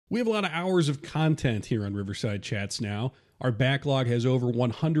We have a lot of hours of content here on Riverside Chats now. Our backlog has over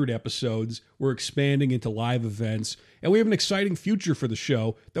 100 episodes. We're expanding into live events, and we have an exciting future for the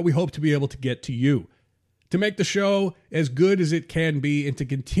show that we hope to be able to get to you. To make the show as good as it can be and to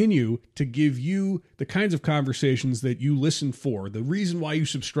continue to give you the kinds of conversations that you listen for, the reason why you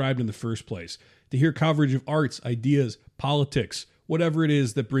subscribed in the first place, to hear coverage of arts, ideas, politics, whatever it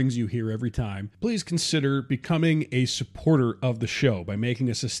is that brings you here every time, please consider becoming a supporter of the show by making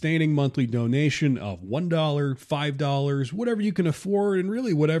a sustaining monthly donation of $1, $5, whatever you can afford, and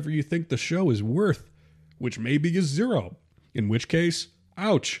really whatever you think the show is worth, which maybe is $0, in which case,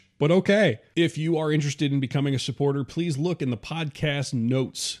 ouch, but okay. If you are interested in becoming a supporter, please look in the podcast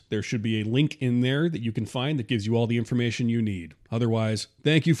notes. There should be a link in there that you can find that gives you all the information you need. Otherwise,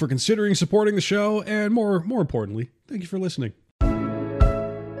 thank you for considering supporting the show, and more importantly, thank you for listening.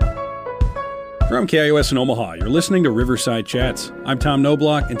 From KIOS in Omaha, you're listening to Riverside Chats. I'm Tom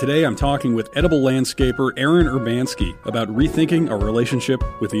Knobloch, and today I'm talking with edible landscaper Aaron Urbanski about rethinking our relationship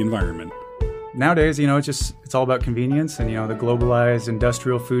with the environment. Nowadays, it's all about convenience and, the globalized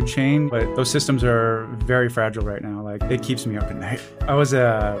industrial food chain, but those systems are very fragile right now. It keeps me up at night. I was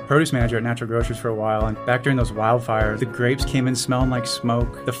a produce manager at Natural Grocers for a while, and back during those wildfires, the grapes came in smelling like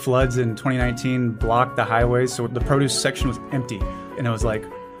smoke. The floods in 2019 blocked the highways, so the produce section was empty. And it was like,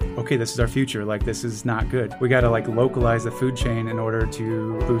 okay, this is our future. This is not good. We got to localize the food chain in order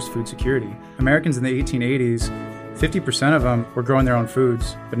to boost food security. Americans in the 1880s, 50% of them were growing their own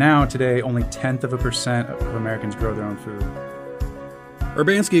foods. But now, today, only 0.1% of Americans grow their own food.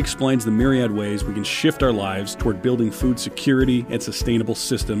 Urbanski explains the myriad ways we can shift our lives toward building food security and sustainable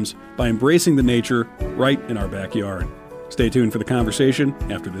systems by embracing the nature right in our backyard. Stay tuned for the conversation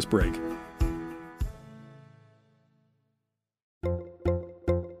after this break.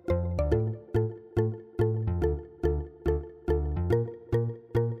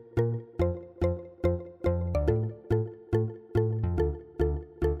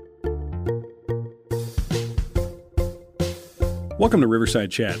 Welcome to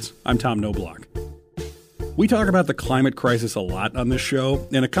Riverside Chats. I'm Tom Knobloch. We talk about the climate crisis a lot on this show,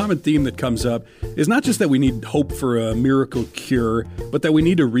 and a common theme that comes up is not just that we need hope for a miracle cure, but that we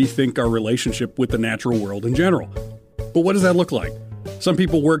need to rethink our relationship with the natural world in general. But what does that look like? Some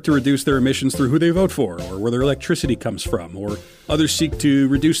people work to reduce their emissions through who they vote for, or where their electricity comes from, or others seek to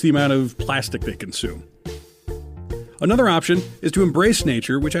reduce the amount of plastic they consume. Another option is to embrace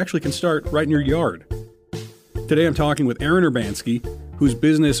nature, which actually can start right in your yard. Today I'm talking with Aaron Urbanski, whose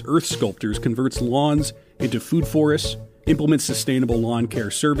business Earth Sculptors converts lawns into food forests, implements sustainable lawn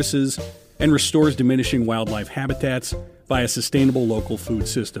care services, and restores diminishing wildlife habitats via sustainable local food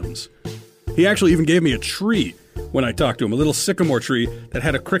systems. He actually even gave me a tree when I talked to him, a little sycamore tree that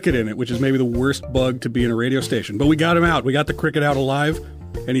had a cricket in it, which is maybe the worst bug to be in a radio station. But we got him out. We got the cricket out alive,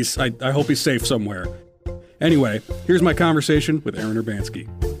 and I hope he's safe somewhere. Anyway, here's my conversation with Aaron Urbanski.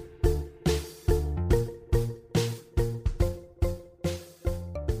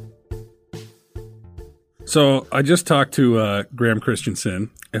 So I just talked to Graham Christensen,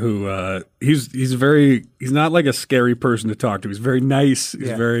 who he's not like a scary person to talk to. He's very nice.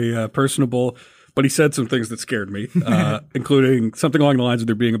 He's very personable, but he said some things that scared me, including something along the lines of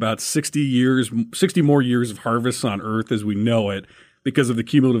there being about 60 more years of harvests on Earth as we know it because of the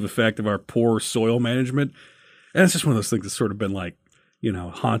cumulative effect of our poor soil management. And it's just one of those things that's sort of been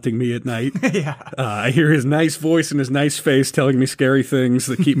haunting me at night. I hear his nice voice and his nice face telling me scary things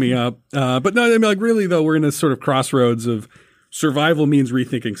that keep me up. But no, really though, we're in this sort of crossroads of survival means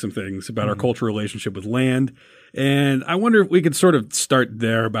rethinking some things about our cultural relationship with land. And I wonder if we could sort of start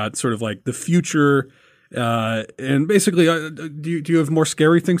there about sort of the future. And basically, do you have more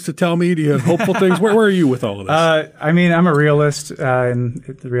scary things to tell me? Do you have hopeful things? Where are you with all of this? I'm a realist, and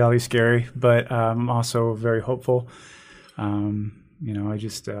the reality's scary, but I'm also very hopeful. I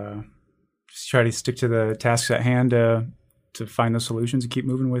just try to stick to the tasks at hand to find those solutions and keep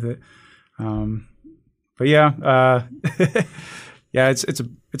moving with it. It's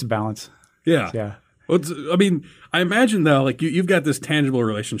a balance. Yeah. Well, I imagine though, you've got this tangible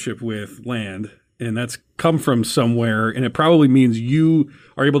relationship with land, and that's come from somewhere, and it probably means you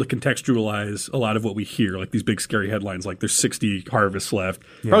are able to contextualize a lot of what we hear, like these big scary headlines, like there's 60 harvests left.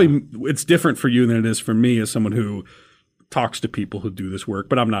 Yeah. Probably it's different for you than it is for me as someone who talks to people who do this work,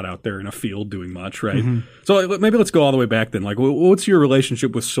 but I'm not out there in a field doing much, right? Mm-hmm. So maybe let's go all the way back then. What's your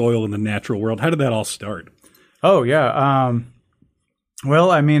relationship with soil in the natural world? How did that all start? Oh, yeah. When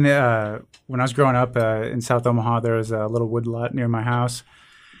I was growing up in South Omaha, there was a little wood lot near my house,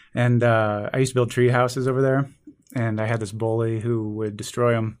 and I used to build tree houses over there, and I had this bully who would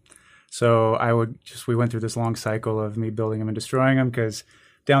destroy them. So we went through this long cycle of me building them and destroying them because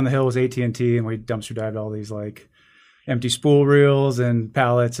down the hill was AT&T, and we dumpster dived all these like empty spool reels and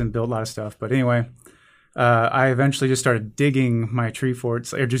pallets and built a lot of stuff. But anyway, I eventually just started digging my tree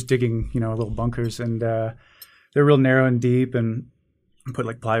forts, or just digging, little bunkers, and they're real narrow and deep, and put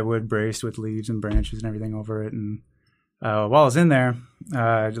like plywood braced with leaves and branches and everything over it. And while I was in there,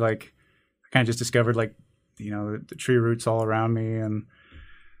 I kind of just discovered the tree roots all around me, and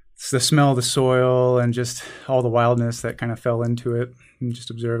the smell of the soil, and just all the wildness that kind of fell into it, and just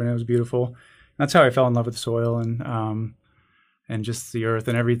observing it was beautiful. And that's how I fell in love with the soil and just the earth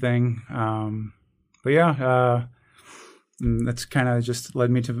and everything. But yeah, that's kind of just led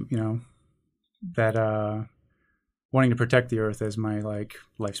me to that wanting to protect the earth as my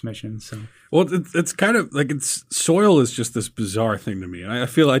life's mission. So, well, it's kind of like soil is just this bizarre thing to me. And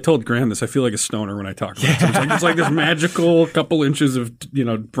I told Graham this. I feel like a stoner when I talk about it. It's like this magical couple inches of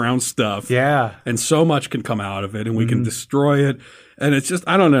brown stuff. Yeah, and so much can come out of it, and we can destroy it. And it's just,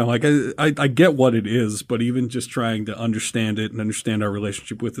 I don't know. Like I get what it is, but even just trying to understand it and understand our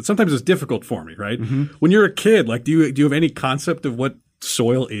relationship with it, sometimes it's difficult for me. Right? Mm-hmm. When you're a kid, do you have any concept of what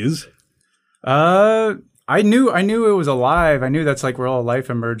soil is? I knew it was alive. I knew that's where all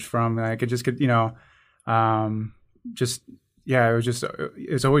life emerged from. And I could just it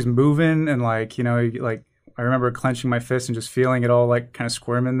was always moving, and I remember clenching my fist and just feeling it all kind of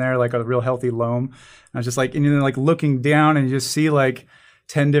squirm in there, like a real healthy loam. And I was just and then looking down, and you just see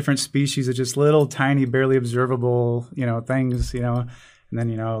 10 different species of just little tiny, barely observable, things, and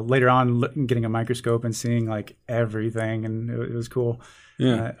then, later on getting a microscope and seeing everything, and it was cool.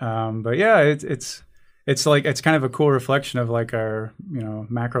 Yeah. But yeah, it's kind of a cool reflection of our,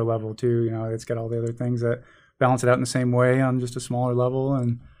 macro level too. It's got all the other things that balance it out in the same way on just a smaller level.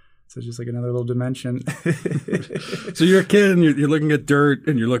 And so it's just another little dimension. So you're a kid and you're looking at dirt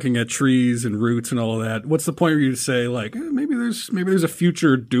and you're looking at trees and roots and all of that. What's the point where you say maybe there's a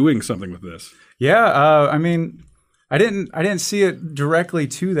future doing something with this? Yeah. I mean, I didn't see it directly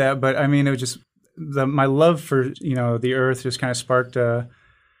to that, but I mean, it was just my love for, the earth just kind of sparked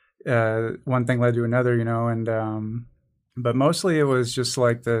one thing led to another, and but mostly it was just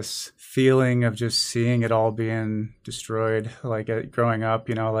this feeling of just seeing it all being destroyed. Growing up,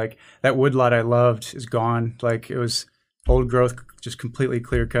 that woodlot I loved is gone. It was old growth, just completely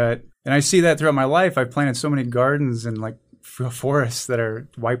clear cut. And I see that throughout my life. I've planted so many gardens and forests that are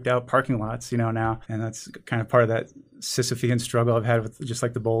wiped out parking lots, now. And that's kind of part of that Sisyphean struggle I've had with just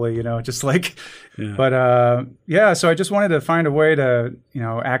the bully, yeah. But yeah, so I just wanted to find a way to,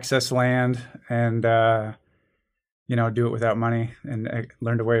 access land and, do it without money, and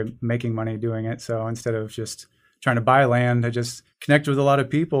learned a way of making money doing it. So instead of just trying to buy land, I just connected with a lot of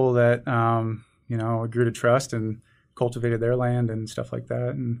people that, grew to trust and cultivated their land and stuff like that.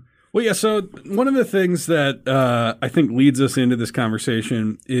 And well, yeah. So one of the things that I think leads us into this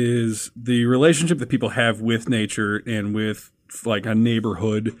conversation is the relationship that people have with nature and with a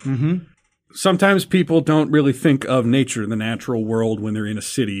neighborhood. Mm-hmm. Sometimes people don't really think of nature, the natural world, when they're in a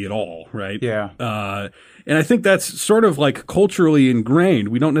city at all, right? Yeah. And I think that's sort of culturally ingrained.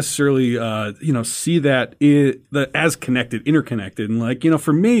 We don't necessarily, see that as connected, interconnected. And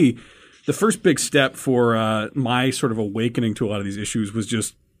for me, the first big step for my sort of awakening to a lot of these issues was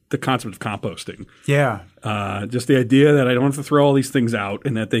just the concept of composting. Yeah. Just the idea that I don't have to throw all these things out,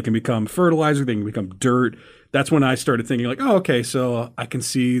 and that they can become fertilizer, they can become dirt. That's when I started thinking oh, okay, so I can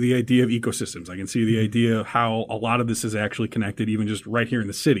see the idea of ecosystems. I can see the idea of how a lot of this is actually connected, even just right here in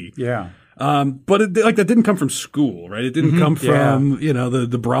the city. Yeah. But that didn't come from school, right? It didn't come from,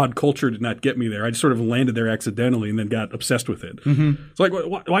 the broad culture did not get me there. I just sort of landed there accidentally and then got obsessed with it. Mm-hmm. So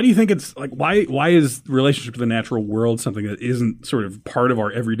why do you think it's why is relationship to the natural world something that isn't sort of part of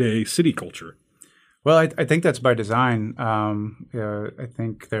our everyday city culture? Well, I think that's by design. I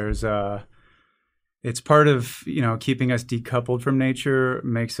think there's it's part of, keeping us decoupled from nature,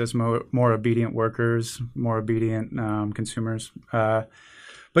 makes us more obedient workers, more obedient consumers. But,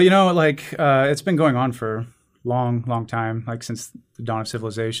 it's been going on for long time, since the dawn of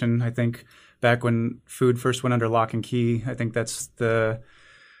civilization. I think back when food first went under lock and key, I think that's where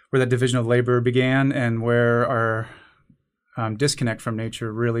that division of labor began, and where our disconnect from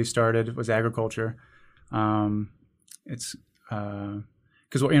nature really started was agriculture. It's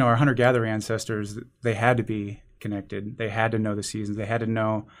because, our hunter-gatherer ancestors, they had to be connected. They had to know the seasons. They had to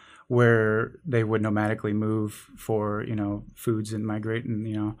know where they would nomadically move for, foods and migrate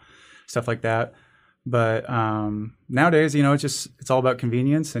and, stuff like that. But nowadays, it's all about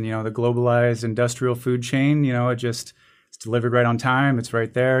convenience and, the globalized industrial food chain, it's delivered right on time. It's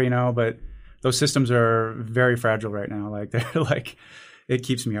right there, but those systems are very fragile right now. it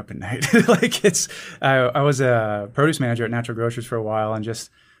keeps me up at night. Like I was a produce manager at Natural Grocers for a while, and just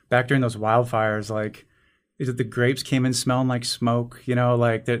back during those wildfires, like the grapes came in smelling like smoke,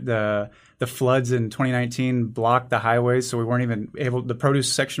 like the floods in 2019 blocked the highways. So we weren't even able, the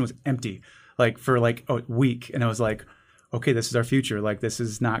produce section was empty like for like a week. And it was like, okay, this is our future. Like, this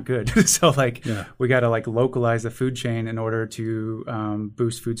is not good. So like, we got to like localize the food chain in order to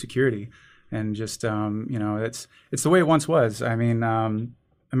boost food security. And just, it's the way it once was. I mean,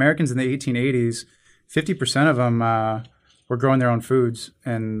 Americans in the 1880s, 50% of them were growing their own foods.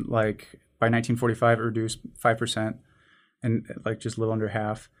 And like by 1945, it reduced 5% and like just a little under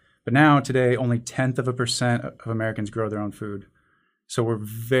half. But now today, only 0.1% of Americans grow their own food. So we're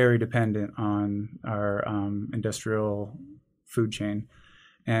very dependent on our industrial food chain.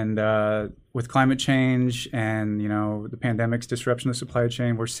 And with climate change and, the pandemic's disruption of the supply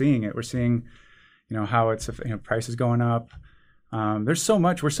chain, we're seeing it. We're seeing, how it's, prices going up. There's so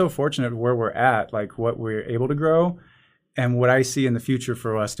much. We're so fortunate where we're at, like what we're able to grow and what I see in the future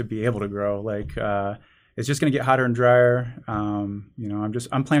for us to be able to grow. Like it's just going to get hotter and drier. I'm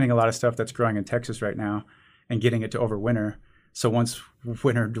planting a lot of stuff that's growing in Texas right now and getting it to overwinter. So once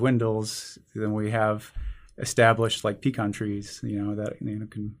winter dwindles, then we have established like pecan trees, that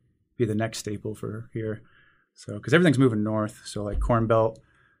can be the next staple for here. So because everything's moving north, so like Corn Belt,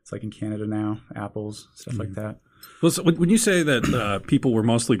 it's like in Canada now, apples, stuff like that. Well, so when you say that people were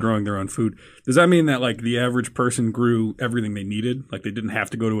mostly growing their own food, does that mean that like the average person grew everything they needed? Like they didn't have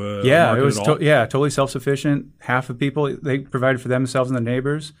to go to a market it was at all? Totally self-sufficient. Half of people, they provided for themselves and their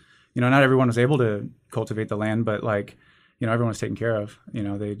neighbors. Not everyone was able to cultivate the land, but like everyone was taken care of.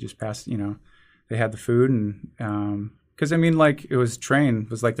 They just passed. They had the food, and because it was train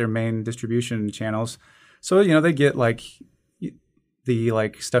was like their main distribution channels. So they get like the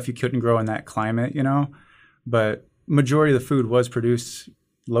like stuff you couldn't grow in that climate, but majority of the food was produced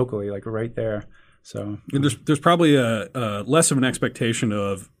locally, like right there. So and there's probably a less of an expectation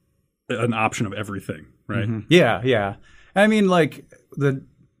of an option of everything, right? Mm-hmm. Yeah. I mean, like the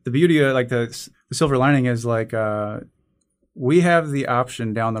beauty of like the silver lining is like we have the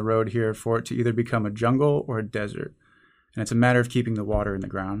option down the road here for it to either become a jungle or a desert, and it's a matter of keeping the water in the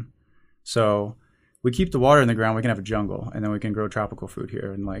ground. So we keep the water in the ground, we can have a jungle, and then we can grow tropical food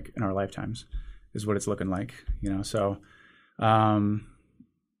here in our lifetimes. Is what it's looking like, So,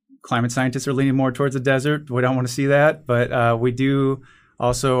 climate scientists are leaning more towards the desert. We don't want to see that, but we do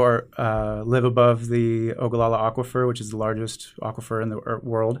also live above the Ogallala Aquifer, which is the largest aquifer in the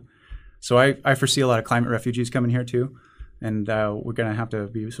world. So I foresee a lot of climate refugees coming here too, and we're going to have to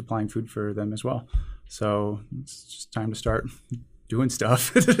be supplying food for them as well. So it's just time to start doing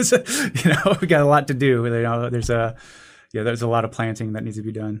stuff. We got a lot to do. There's a lot of planting that needs to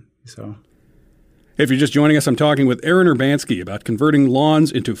be done. So. If you're just joining us, I'm talking with Aaron Urbanski about converting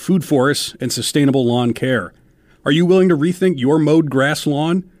lawns into food forests and sustainable lawn care. Are you willing to rethink your mowed grass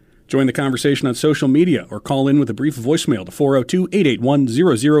lawn? Join the conversation on social media or call in with a brief voicemail to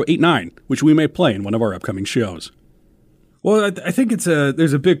 402-881-0089, which we may play in one of our upcoming shows. Well, I think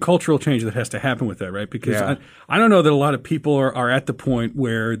there's a big cultural change that has to happen with that, right? Because I don't know that a lot of people are at the point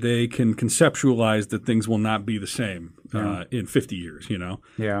where they can conceptualize that things will not be the same in 50 years,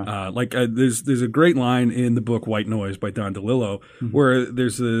 Yeah. There's a great line in the book White Noise by Don DeLillo where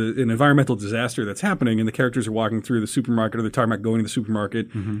there's an environmental disaster that's happening and the characters are walking through the supermarket or they're talking about going to the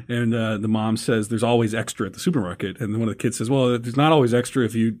supermarket and the mom says there's always extra at the supermarket. And then one of the kids says, well, there's not always extra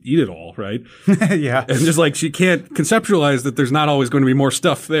if you eat it all, right? Yeah. And just like she can't conceptualize that there's not always going to be more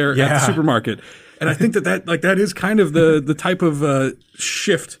stuff there at the supermarket. And I think that is kind of the type of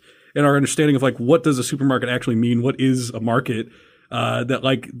shift in our understanding of like what does a supermarket actually mean? What is a market? That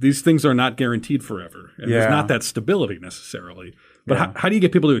like these things are not guaranteed forever. And there's not that stability necessarily. But how do you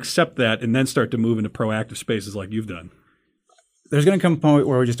get people to accept that and then start to move into proactive spaces like you've done? There's going to come a point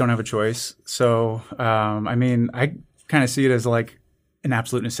where we just don't have a choice. So, I kind of see it as like an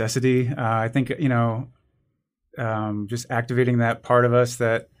absolute necessity. I think, just activating that part of us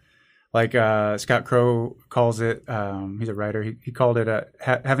that like Scott Crow calls it, he's a writer, he called it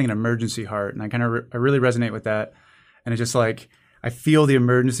having an emergency heart. And I kind of I really resonate with that. And it's just like, I feel the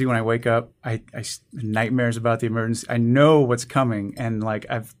emergency when I wake up. I nightmares about the emergency. I know what's coming. And like,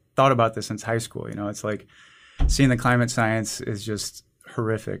 I've thought about this since high school. It's like seeing the climate science is just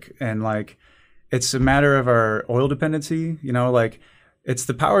horrific. And like, it's a matter of our oil dependency, like it's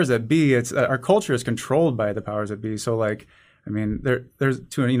the powers that be. It's our culture is controlled by the powers that be. So like, there's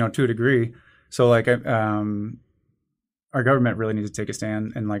to a degree. So like, our government really needs to take a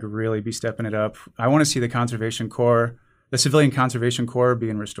stand and like really be stepping it up. I want to see the Conservation Corps, the Civilian Conservation Corps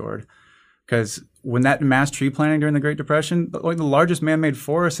being restored. Because when that mass tree planting during the Great Depression, like the largest man-made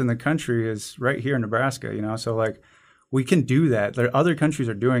forest in the country is right here in Nebraska, so like we can do that. Other countries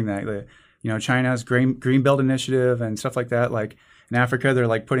are doing that. China's green belt initiative and stuff like that. Like in Africa, they're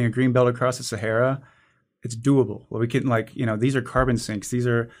like putting a green belt across the Sahara. It's doable. We can these are carbon sinks.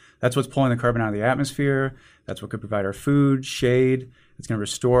 That's what's pulling the carbon out of the atmosphere. That's what could provide our food, shade. It's going to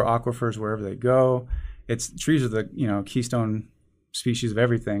restore aquifers wherever they go. Trees are the keystone species of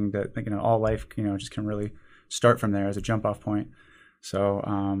everything that all life just can really start from there as a jump off point. So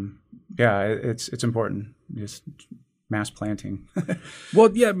it's important. Just mass planting. Well,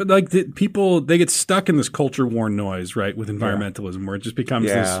 yeah, but like people, they get stuck in this culture war noise, right, with environmentalism, where it just becomes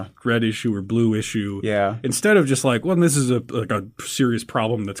this red issue or blue issue. Yeah. Instead of just like, well, this is a serious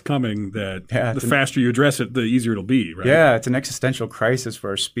problem that's coming. That the faster you address it, the easier it'll be, right? Yeah, it's an existential crisis for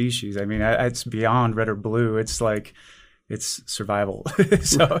our species. I mean, it's beyond red or blue. It's like it's survival.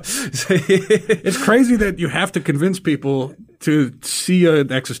 It's crazy that you have to convince people to see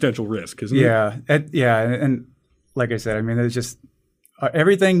an existential risk, isn't it? And like I said, I mean, it's just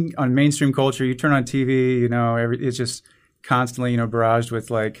everything on mainstream culture. You turn on TV, it's just constantly, barraged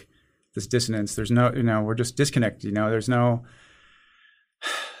with like this dissonance. There's no, we're just disconnected. There's no.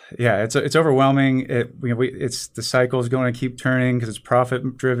 Yeah, it's overwhelming. It's the cycle is going to keep turning because it's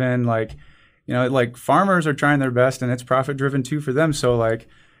profit driven. Like, like farmers are trying their best, and it's profit driven too for them. So like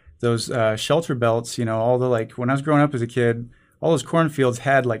those shelter belts, all the when I was growing up as a kid, all those cornfields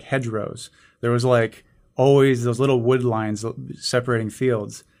had like hedgerows. There was like always those little wood lines separating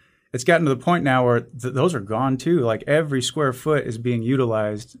fields. It's gotten to the point now where those are gone too. Like every square foot is being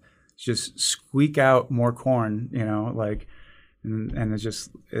utilized to just squeak out more corn, and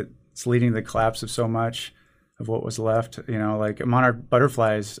it's leading to the collapse of so much of what was left. Like monarch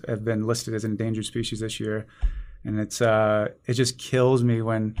butterflies have been listed as an endangered species this year. And it just kills me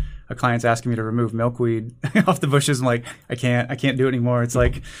when a client's asking me to remove milkweed off the bushes. I'm like, I can't do it anymore. It's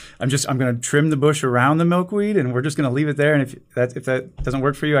like I'm going to trim the bush around the milkweed, and we're just going to leave it there. And if that doesn't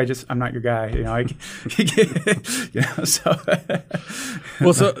work for you, I'm not your guy. So.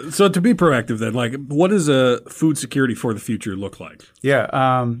 Well, so to be proactive then, like, what does a food security for the future look like?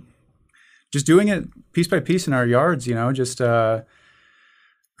 Yeah, just doing it piece by piece in our yards.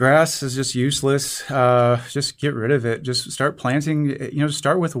 Grass is just useless. Just get rid of it. Just start planting.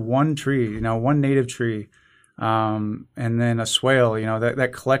 Start with one tree. One native tree, and then a swale.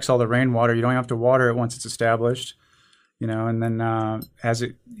 That collects all the rainwater. You don't have to water it once it's established. And then as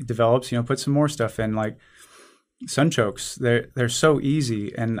it develops, put some more stuff in, like sunchokes. They're so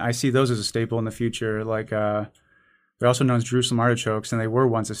easy, and I see those as a staple in the future. Like they're also known as Jerusalem artichokes, and they were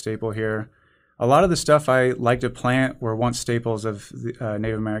once a staple here. A lot of the stuff I like to plant were once staples of the,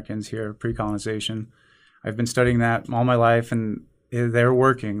 Native Americans here, pre-colonization. I've been studying that all my life, and they're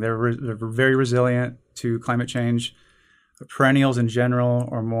working. They're very resilient to climate change. Perennials in general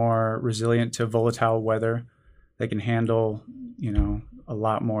are more resilient to volatile weather. They can handle, a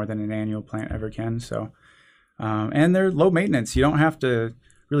lot more than an annual plant ever can. So, and they're low maintenance. You don't have to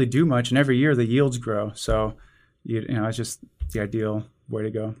really do much, and every year the yields grow. So, it's just the ideal way to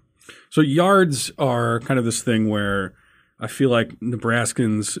go. So yards are kind of this thing where I feel like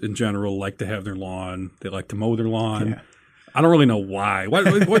Nebraskans in general like to have their lawn. They like to mow their lawn. Yeah. I don't really know why. What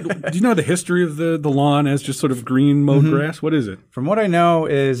do you know the history of the lawn as just sort of green mowed grass? What is it? From what I know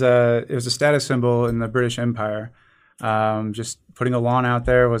is it was a status symbol in the British Empire. Just putting a lawn out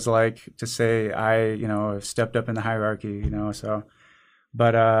there was like to say I, have stepped up in the hierarchy, so.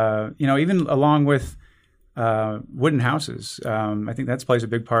 But, even along with wooden houses. I think that plays a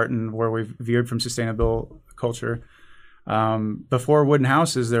big part in where we've veered from sustainable culture. Before wooden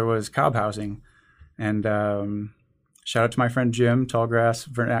houses, there was cob housing. And shout out to my friend Jim,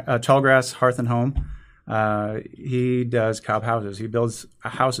 Tallgrass Hearth and Home. He does cob houses. He builds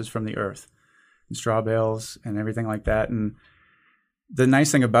houses from the earth and straw bales and everything like that. And the nice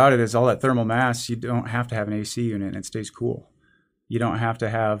thing about it is all that thermal mass, you don't have to have an AC unit and it stays cool. You don't have to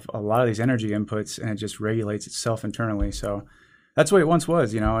have a lot of these energy inputs, and it just regulates itself internally. So that's the way it once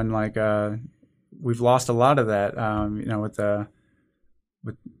was, and like we've lost a lot of that,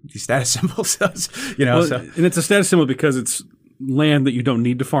 with these status symbols, Well, so. And it's a status symbol because it's land that you don't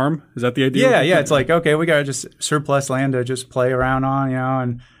need to farm. Is that the idea? Yeah. It's like, okay, we got just surplus land to just play around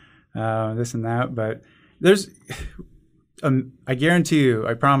on, and this and that. But there's, I guarantee you,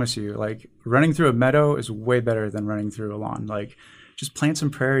 I promise you, like running through a meadow is way better than running through a lawn. Like, just plant some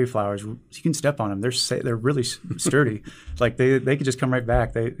prairie flowers. You can step on them. They're really sturdy. Like they could just come right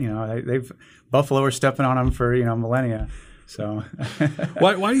back. They've buffalo are stepping on them for millennia. So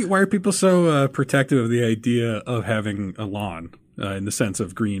why are people so protective of the idea of having a lawn? in the sense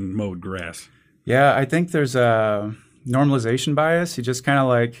of green mowed grass? Yeah, I think there's a normalization bias. You just kind of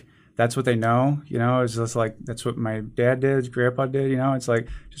like, that's what they know, it's just like, that's what my dad did, grandpa did, it's like,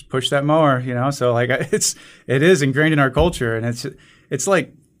 just push that mower, so like it is ingrained in our culture, and it's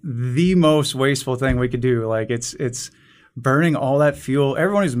like the most wasteful thing we could do. Like it's burning all that fuel.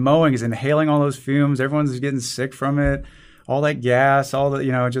 Everyone who's mowing is inhaling all those fumes. Everyone's getting sick from it. All that gas, all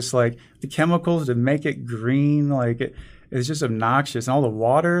the, just like the chemicals to make it green, like it's just obnoxious. And all the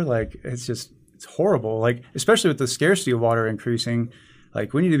water, like it's horrible. Like, especially with the scarcity of water increasing,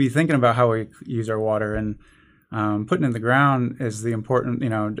 like we need to be thinking about how we use our water, and putting it in the ground is the important,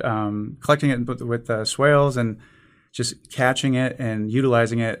 collecting it with swales and just catching it and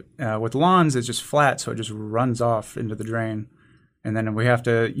utilizing it. With lawns, it's just flat, so it just runs off into the drain. And then we have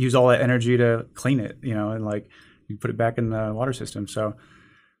to use all that energy to clean it, and like you put it back in the water system. So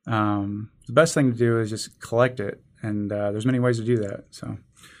the best thing to do is just collect it. And there's many ways to do that.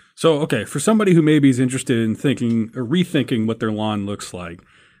 So, okay, for somebody who maybe is interested in thinking or rethinking what their lawn looks like,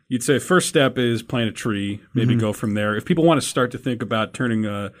 you'd say first step is plant a tree, maybe go from there. If people want to start to think about turning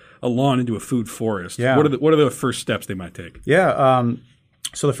a lawn into a food forest, what are the first steps they might take? Yeah,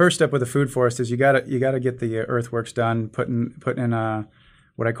 so the first step with a food forest is you gotta get the earthworks done, putting in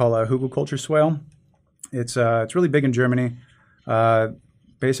what I call a hugelkultur swale. It's really big in Germany.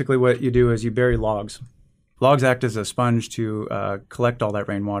 Basically, what you do is you bury logs. Logs act as a sponge to collect all that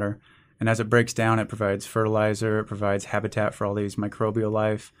rainwater, and as it breaks down, it provides fertilizer, it provides habitat for all these microbial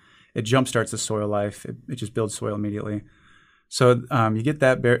life. It jumpstarts the soil life. It just builds soil immediately. So you get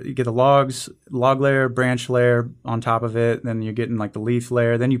you get the logs, log layer, branch layer on top of it, then you're getting like the leaf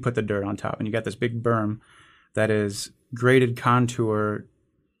layer, then you put the dirt on top, and you got this big berm that is graded contour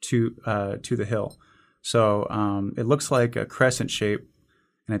to the hill. So it looks like a crescent shape,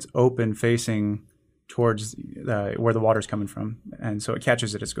 and it's open facing towards where the water's coming from, and so it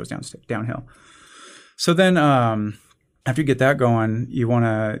catches it as it goes downhill. So then, after you get that going, you want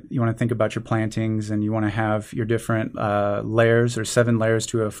to think about your plantings, and you want to have your different layers. There's 7 layers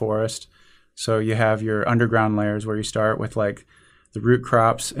to a forest. So you have your underground layers where you start with like the root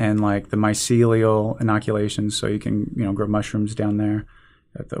crops and like the mycelial inoculations, so you can grow mushrooms down there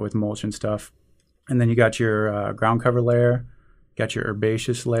with mulch and stuff. And then you got your ground cover layer, got your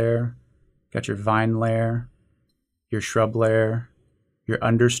herbaceous layer, got your vine layer, your shrub layer, your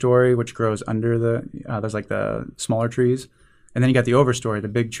understory, which grows under there's like the smaller trees. And then you got the overstory, the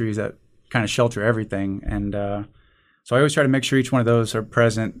big trees that kind of shelter everything. And so I always try to make sure each one of those are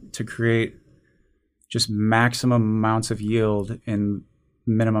present to create just maximum amounts of yield in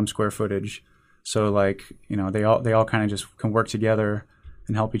minimum square footage. So like, they all kind of just can work together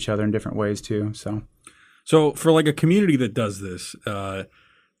and help each other in different ways too. So for like a community that does this,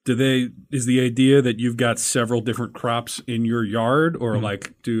 is the idea that you've got several different crops in your yard, or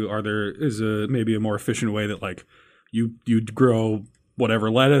is maybe a more efficient way that like you grow whatever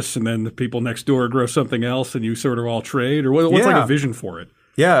lettuce and then the people next door grow something else and you sort of all trade, or what's like a vision for it?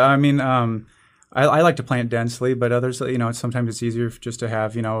 Yeah, I mean, I like to plant densely, but others, sometimes it's easier just to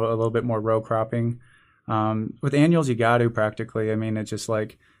have, a little bit more row cropping. With annuals, you got to practically. I mean, it's just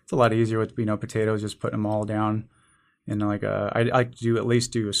like, it's a lot easier with, potatoes, just putting them all down. And I like to at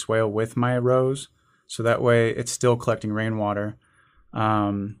least do a swale with my rows, so that way it's still collecting rainwater.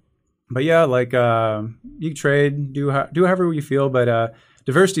 But yeah, like you can trade, do however you feel, but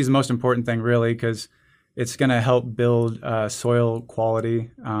diversity is the most important thing, really, because it's going to help build soil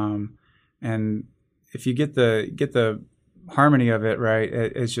quality. And if you get the harmony of it right,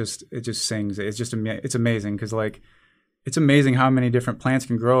 it just sings. It's amazing, because like it's amazing how many different plants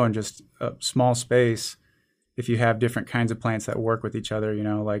can grow in just a small space. If you have different kinds of plants that work with each other,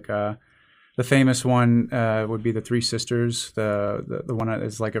 like the famous one would be the Three Sisters, the one that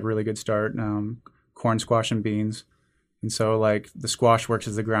is like a really good start, corn, squash, and beans. And so like the squash works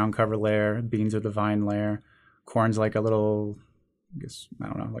as the ground cover layer, beans are the vine layer, corn's like a little,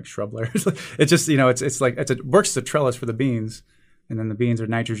 like shrub layer. It's just, it works as a trellis for the beans, and then the beans are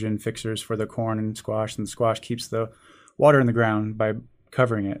nitrogen fixers for the corn and the squash keeps the water in the ground by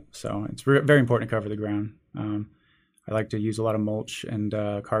covering it. So it's very important to cover the ground. I like to use a lot of mulch and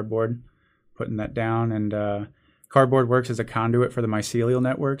cardboard, putting that down. And cardboard works as a conduit for the mycelial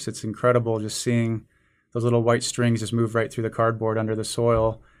networks. It's incredible just seeing those little white strings just move right through the cardboard under the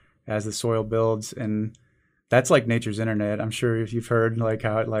soil as the soil builds. And that's like nature's internet. I'm sure if you've heard like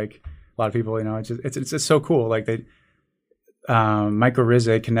how it, like a lot of people, it's just so cool. Like they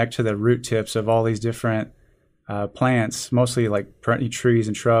mycorrhizae connect to the root tips of all these different plants, mostly like perennial trees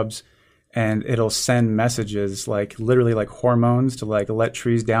and shrubs. And it'll send messages like literally like hormones to like let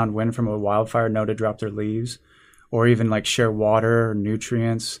trees downwind from a wildfire know to drop their leaves, or even like share water or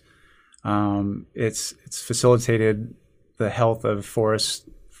nutrients. It's facilitated the health of forests,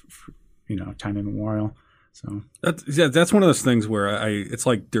 time immemorial. So that's one of those things where it's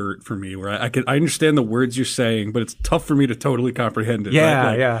like dirt for me, where I understand the words you're saying, but it's tough for me to totally comprehend it. Yeah,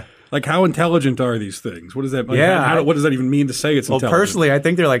 right? yeah. Like, how intelligent are these things? What does that? Like, yeah. What does that even mean to say it's intelligent? Well, personally, I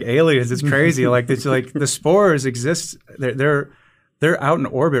think they're like aliens. It's crazy. Like the spores exist. They're out in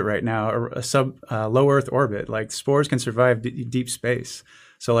orbit right now, a low Earth orbit. Like spores can survive deep space.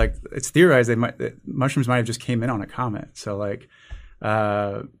 So like it's theorized that mushrooms might have just came in on a comet. So like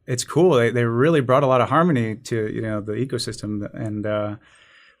it's cool. They really brought a lot of harmony to the ecosystem, and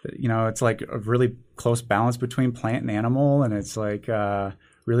it's like a really close balance between plant and animal, and it's like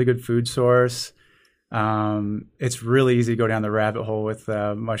really good food source. It's really easy to go down the rabbit hole with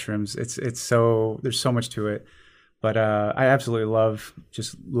mushrooms. There's so much to it, but I absolutely love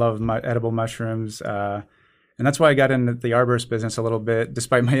edible mushrooms, and that's why I got into the arborist business a little bit,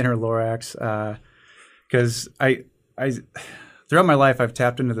 despite my inner Lorax, because I throughout my life I've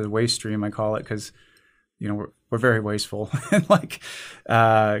tapped into the waste stream, I call it, because we're very wasteful. And like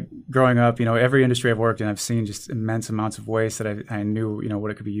growing up, every industry I've worked in, I've seen just immense amounts of waste that I knew,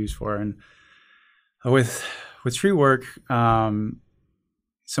 what it could be used for. And with tree work,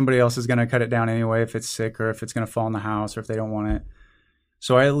 somebody else is going to cut it down anyway if it's sick or if it's going to fall in the house or if they don't want it.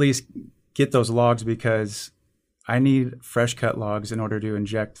 So I at least get those logs because I need fresh cut logs in order to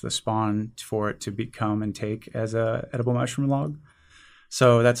inject the spawn for it to become and take as a edible mushroom log.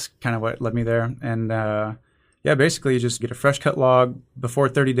 So that's kind of what led me there. And basically you just get a fresh cut log before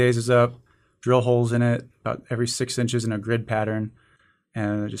 30 days is up, drill holes in it about every 6 inches in a grid pattern,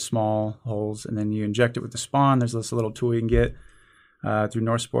 and just small holes. And then you inject it with the spawn. There's this little tool you can get through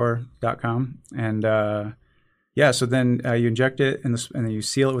northspore.com. And so then you inject it and then you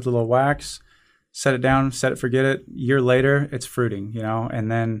seal it with a little wax, set it down, set it, forget it. A year later, it's fruiting, and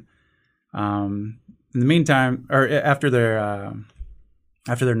then in the meantime, or after they're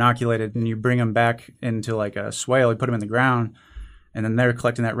inoculated, and you bring them back into like a swale, you put them in the ground, and then they're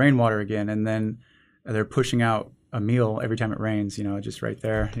collecting that rainwater again, and then they're pushing out a meal every time it rains, just right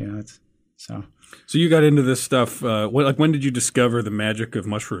there, So you got into this stuff. When did you discover the magic of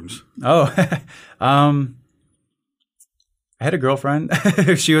mushrooms? Oh, I had a girlfriend.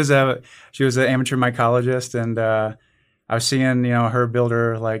 She was an amateur mycologist, and I was seeing, her build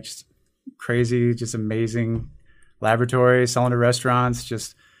her like just crazy, just amazing laboratory, selling to restaurants.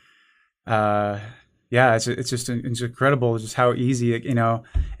 Just, it's incredible just how easy,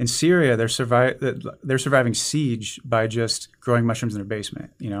 in Syria, they're surviving siege by just growing mushrooms in their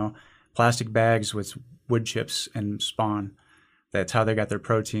basement, plastic bags with wood chips and spawn. That's how they got their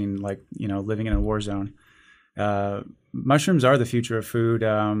protein, like, living in a war zone. Mushrooms are the future of food.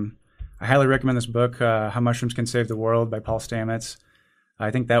 I highly recommend this book, How Mushrooms Can Save the World by Paul Stamets. I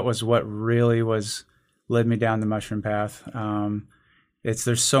think that was what really led me down the mushroom path.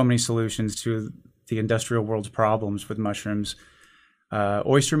 There's so many solutions to the industrial world's problems with mushrooms.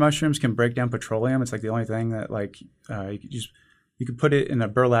 Oyster mushrooms can break down petroleum. It's like the only thing that you could put it in a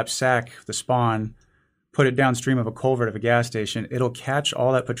burlap sack, the spawn, put it downstream of a culvert of a gas station. It'll catch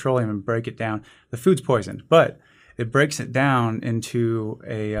all that petroleum and break it down. The food's poisoned, but it breaks it down into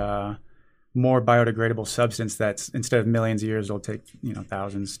a more biodegradable substance that's, instead of millions of years, it'll take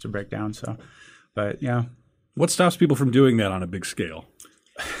thousands to break down. So, but yeah. What stops people from doing that on a big scale?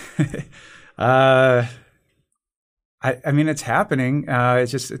 I mean, it's happening. I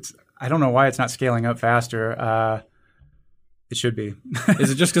don't know why it's not scaling up faster. It should be.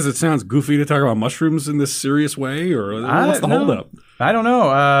 Is it just because it sounds goofy to talk about mushrooms in this serious way, or what's the holdup? I don't know.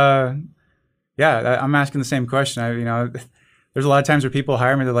 I'm asking the same question. There's a lot of times where people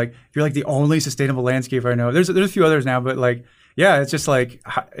hire me. They're like, "You're like the only sustainable landscaper I know." There's a few others now, but like, yeah, it's just like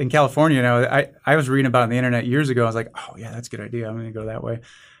in California. I was reading about it on the internet years ago. I was like, "Oh yeah, that's a good idea. I'm going to go that way."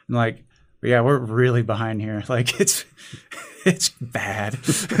 And like, but yeah, we're really behind here. Like it's bad.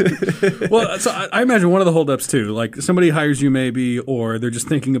 Well, so I imagine one of the holdups too, like somebody hires you maybe, or they're just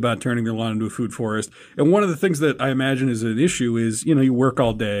thinking about turning their lawn into a food forest. And one of the things that I imagine is an issue is, you work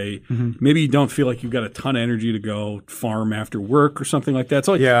all day. Mm-hmm. Maybe you don't feel like you've got a ton of energy to go farm after work or something like that.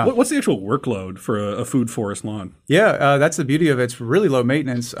 So like, what's the actual workload for a food forest lawn? Yeah, that's the beauty of it. It's really low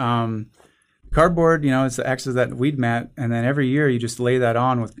maintenance. Cardboard, it acts as that weed mat, and then every year you just lay that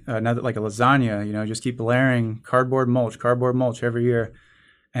on with another, like a lasagna. Just keep layering cardboard mulch every year,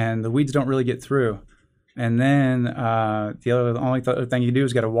 and the weeds don't really get through. And then the only thing you do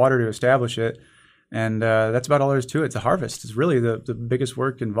is got to water to establish it, and that's about all there is to it. It's a harvest. It's really the biggest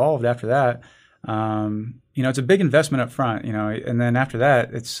work involved. After that, it's a big investment up front, and then after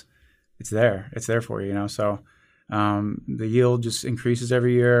that, it's there for you. So The yield just increases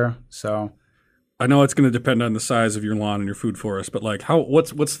every year. So I know it's going to depend on the size of your lawn and your food forest, but like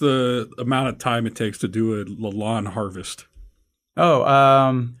what's the amount of time it takes to do a lawn harvest?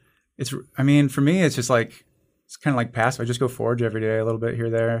 For me, it's just like, it's kind of like passive. I just go forage every day, a little bit here,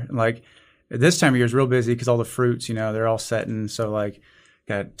 there. And like this time of year is real busy because all the fruits, they're all setting. So like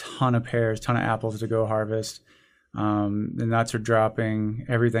got a ton of pears, ton of apples to go harvest. The nuts are dropping.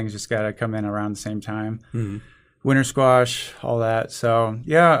 Everything's just got to come in around the same time. Mm-hmm. Winter squash, all that. So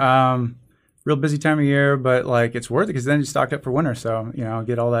yeah, real busy time of year, but like it's worth it because then you stocked up for winter. So,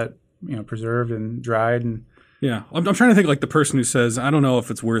 get all that, preserved and dried. And yeah, I'm trying to think like the person who says, I don't know if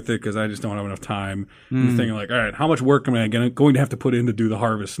it's worth it because I just don't have enough time. And thinking like, all right, how much work am I going to have to put in to do the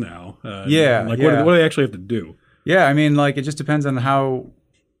harvest now? What do they actually have to do? Yeah, I mean, like it just depends on how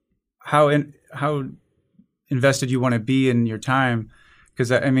invested you want to be in your time.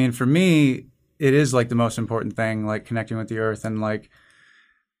 Because I mean, for me, it is like the most important thing, like connecting with the earth and like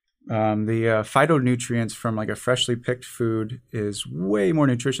the phytonutrients from like a freshly picked food is way more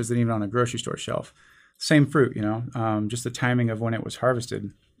nutritious than even on a grocery store shelf. Same fruit, just the timing of when it was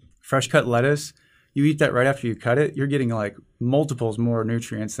harvested. Fresh cut lettuce, you eat that right after you cut it, you're getting like multiples more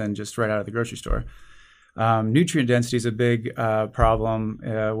nutrients than just right out of the grocery store. Nutrient density is a big problem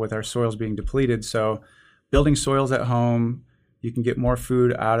with our soils being depleted. So building soils at home, you can get more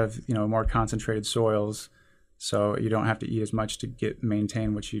food out of more concentrated soils, so you don't have to eat as much to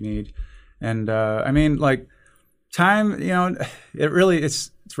maintain what you need. And I mean, like time,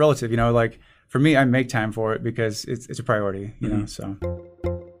 it's relative. Like for me, I make time for it because it's a priority. So.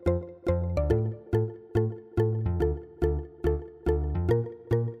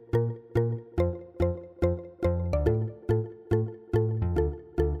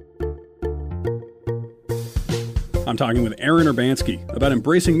 I'm talking with Aaron Urbanski about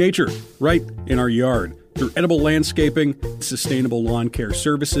embracing nature right in our yard through edible landscaping, sustainable lawn care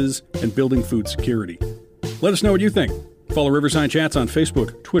services, and building food security. Let us know what you think. Follow Riverside Chats on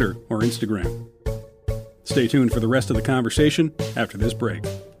Facebook, Twitter, or Instagram. Stay tuned for the rest of the conversation after this break.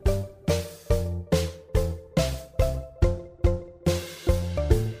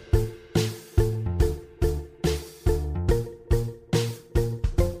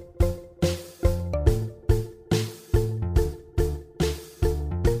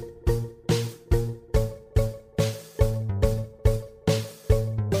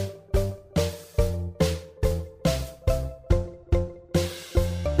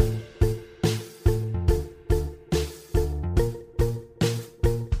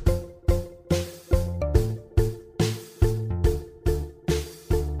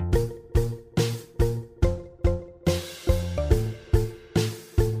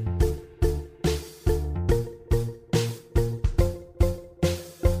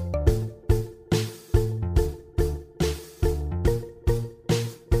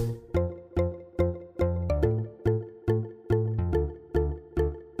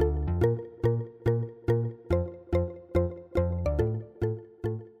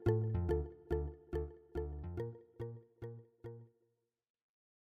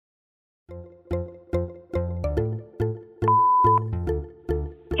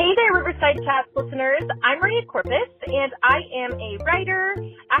 Riverside Chats listeners, I'm Maria Corpus, and I am a writer,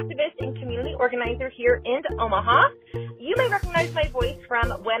 activist, and community organizer here in Omaha. You may recognize my voice from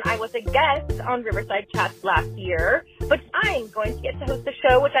when I was a guest on Riverside Chats last year, but I'm going to get to host a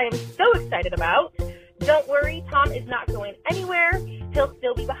show, which I am so excited about. Don't worry, Tom is not going anywhere. He'll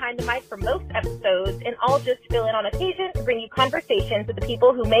still be behind the mic for most episodes, and I'll just fill in on occasion to bring you conversations with the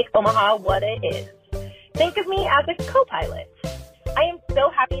people who make Omaha what it is. Think of me as a co-pilot. I am so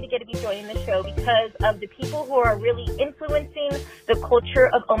happy to get to be joining the show because of the people who are really influencing the culture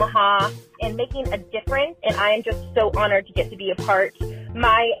of Omaha and making a difference, and I am just so honored to get to be a part.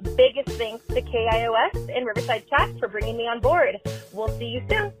 My biggest thanks to KIOS and Riverside Chats for bringing me on board. We'll see you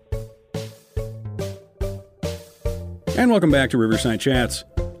soon. And welcome back to Riverside Chats.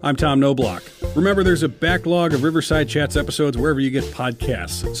 I'm Tom Knobloch. Remember, there's a backlog of Riverside Chats episodes wherever you get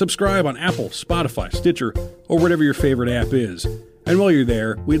podcasts. Subscribe on Apple, Spotify, Stitcher, or whatever your favorite app is. And while you're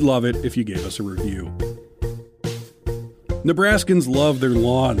there, we'd love it if you gave us a review. Nebraskans love their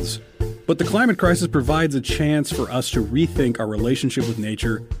lawns, but the climate crisis provides a chance for us to rethink our relationship with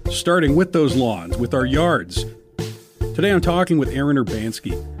nature, starting with those lawns, with our yards. Today I'm talking with Aaron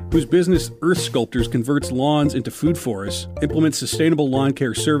Urbanski, whose business Earth Sculptors converts lawns into food forests, implements sustainable lawn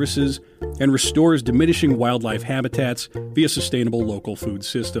care services, and restores diminishing wildlife habitats via sustainable local food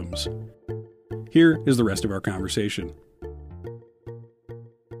systems. Here is the rest of our conversation.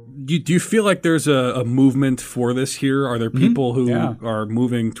 Do you feel like there's a movement for this here? Are there people who are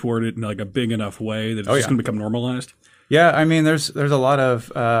moving toward it in like a big enough way that it's just going to become normalized? Yeah, I mean, there's a lot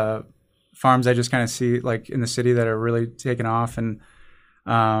of farms I just kind of see like in the city that are really taking off, and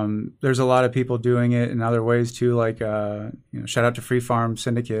there's a lot of people doing it in other ways too. Like shout out to Free Farm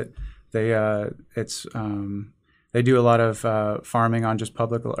Syndicate. They do a lot of farming on just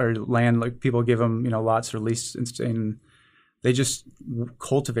public or land. Like people give them lots or lease, and they just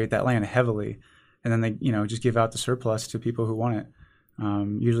cultivate that land heavily, and then they just give out the surplus to people who want it.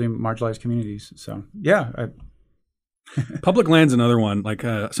 Usually marginalized communities. So yeah. Public land's another one. Like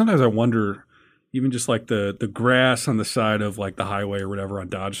sometimes I wonder, even just like the grass on the side of like the highway or whatever on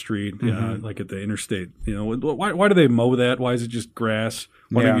Dodge Street, like at the interstate. Why do they mow that? Why is it just grass?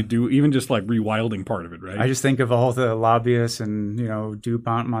 Why don't you do even just like rewilding part of it? Right. I just think of all the lobbyists and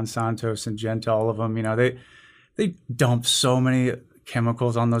DuPont, Monsanto, Syngenta, all of them. They dump so many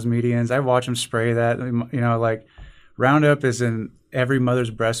chemicals on those medians. I watch them spray that. Like Roundup is in every mother's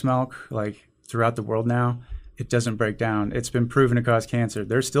breast milk, like throughout the world now. It doesn't break down. It's been proven to cause cancer.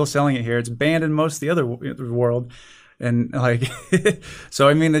 They're still selling it here. It's banned in most of the other world. And like, so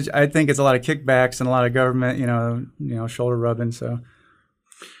I mean, I think it's a lot of kickbacks and a lot of government, shoulder rubbing. So,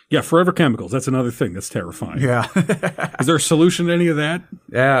 yeah, forever chemicals. That's another thing that's terrifying. Yeah. Is there a solution to any of that?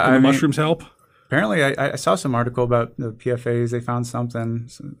 Yeah, Can the mushrooms help? Apparently, I saw some article about the PFAS. They found something,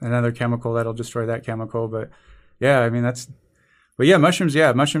 another chemical that'll destroy that chemical. But yeah, I mean mushrooms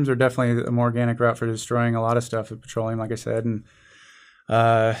are definitely a more organic route for destroying a lot of stuff with petroleum, like I said. And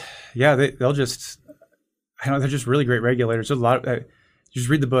they're just really great regulators. There's a lot of, just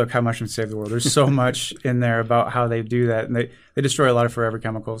read the book, How Mushrooms Save the World. There's so much in there about how they do that. And they destroy a lot of forever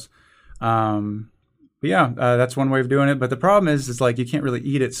chemicals. That's one way of doing it. But the problem is like you can't really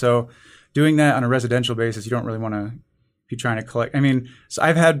eat it. So doing that on a residential basis, you don't really want to be trying to collect. I mean, so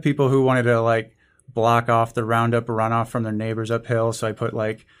I've had people who wanted to like block off the Roundup runoff from their neighbors uphill. So I put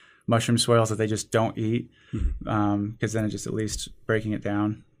like mushroom swales that they just don't eat, because then it's just at least breaking it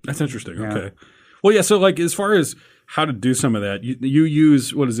down. That's interesting. Yeah. Okay. Well, yeah. So like as far as how to do some of that, you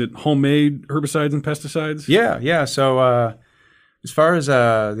use, what is it, homemade herbicides and pesticides? Yeah. So as far as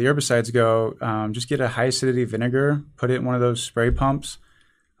the herbicides go, just get a high acidity vinegar, put it in one of those spray pumps,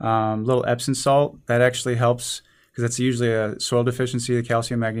 little Epsom salt. That actually helps, because that's usually a soil deficiency. The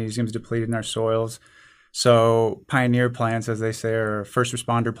calcium, magnesium is depleted in our soils. So pioneer plants, as they say, or first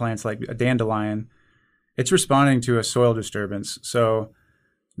responder plants like a dandelion, it's responding to a soil disturbance. So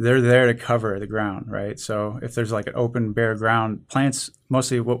they're there to cover the ground, right? So if there's like an open, bare ground, plants,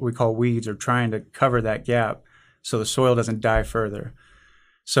 mostly what we call weeds, are trying to cover that gap so the soil doesn't die further.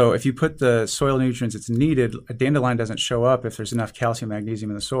 So if you put the soil nutrients it's needed, a dandelion doesn't show up if there's enough calcium,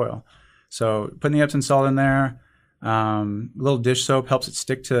 magnesium in the soil. So putting the Epsom salt in there, a little dish soap helps it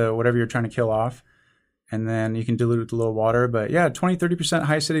stick to whatever you're trying to kill off. And then you can dilute it with a little water. But yeah, 20-30%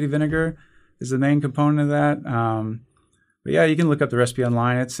 high acidity vinegar is the main component of that. But yeah, you can look up the recipe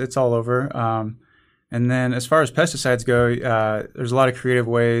online. It's all over. And then as far as pesticides go, there's a lot of creative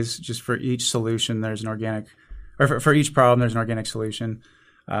ways. Just for each solution, there's an organic, or for each problem, there's an organic solution.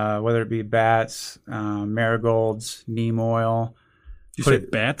 Whether it be bats, marigolds, neem oil. You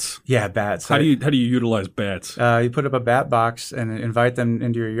said bats? Yeah, bats. How do you utilize bats? You put up a bat box and invite them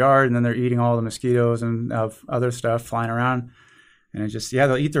into your yard, and then they're eating all the mosquitoes and other stuff flying around. And it just,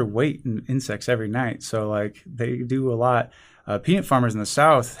 they'll eat their weight in insects every night. So like they do a lot. Peanut farmers in the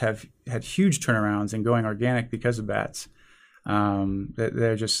South have had huge turnarounds in going organic because of bats.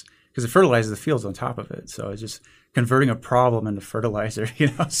 They're just, because it fertilizes the fields on top of it. So it's just converting a problem into fertilizer,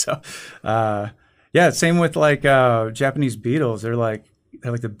 So, same with like Japanese beetles. They're like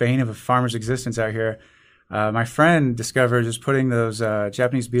the bane of a farmer's existence out here. My friend discovered just putting those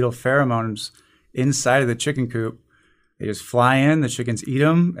Japanese beetle pheromones inside of the chicken coop. They just fly in, the chickens eat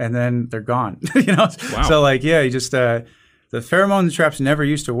them, and then they're gone. Wow. So you just the pheromone traps never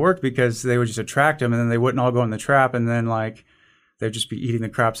used to work because they would just attract them, and then they wouldn't all go in the trap, and then they'd just be eating the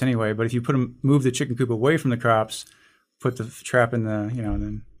crops anyway. But if you move the chicken coop away from the crops, put the trap in the,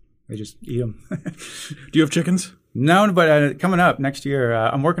 then they just eat them. Do you have chickens? No, but coming up next year,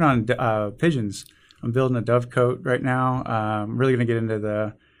 I'm working on pigeons. I'm building a dovecote right now. I'm really going to get into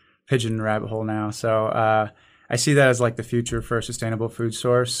the pigeon rabbit hole now. So I see that as like the future for a sustainable food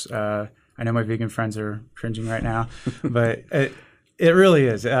source. I know my vegan friends are cringing right now, but it really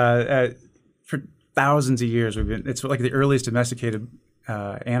is. For thousands of years, it's like the earliest domesticated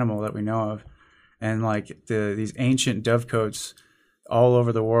animal that we know of. And like these ancient dovecotes all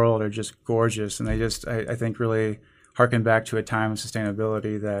over the world are just gorgeous. And they just, I think, really harken back to a time of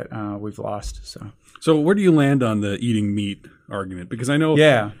sustainability that we've lost. So where do you land on the eating meat argument? Because I know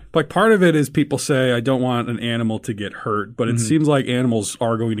like part of it is people say, I don't want an animal to get hurt, but it seems like animals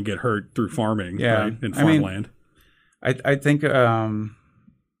are going to get hurt through farming, right? In farmland. I think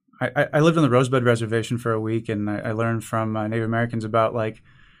I lived on the Rosebud Reservation for a week, and I learned from Native Americans about like,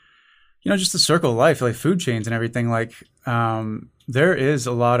 just the circle of life, like food chains and everything. Like there is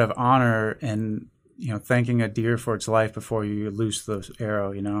a lot of honor in, thanking a deer for its life before you loose the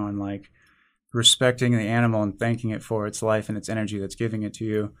arrow, and like respecting the animal and thanking it for its life and its energy that's giving it to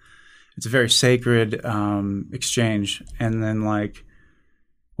you. It's a very sacred exchange. And then like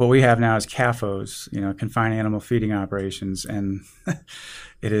what we have now is CAFOs, confined animal feeding operations. And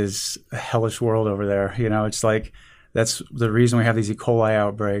it is a hellish world over there. It's like, that's the reason we have these E. coli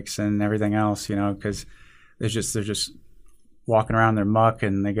outbreaks and everything else, because they're just walking around their muck,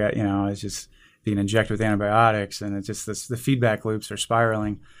 and they get, it's just being injected with antibiotics, and it's just the feedback loops are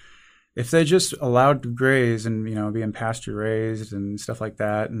spiraling. If they just allowed to graze and, being pasture raised and stuff like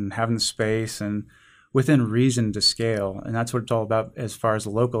that, and having the space and within reason to scale, and that's what it's all about as far as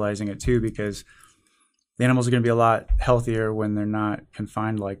localizing it too, because the animals are going to be a lot healthier when they're not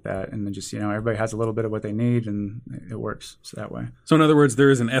confined like that. And then just, everybody has a little bit of what they need, and it works that way. So in other words, there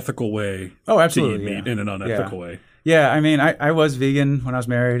is an ethical way absolutely, to eat meat and an unethical way. Yeah, I mean, I was vegan when I was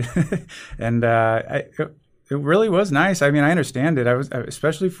married, and it really was nice. I mean, I understand it. I was,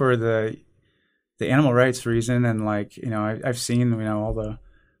 especially for the animal rights reason, and like, I've seen, all the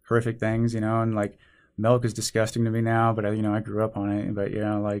horrific things, and like milk is disgusting to me now, but I grew up on it, but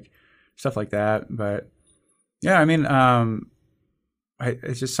like stuff like that. But yeah, I mean,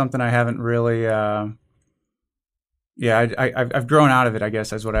 it's just something I haven't really. I've grown out of it, I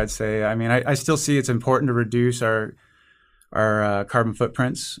guess, is what I'd say. I mean, I still see it's important to reduce our carbon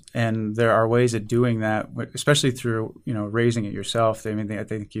footprints, and there are ways of doing that, especially through raising it yourself. I mean, I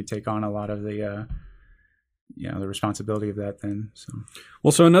think you take on a lot of the the responsibility of that then. So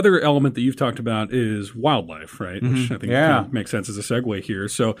another element that you've talked about is wildlife, right? Which I think kind of makes sense as a segue here.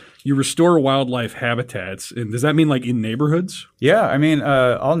 So you restore wildlife habitats, and does that mean like in neighborhoods? Yeah, I mean,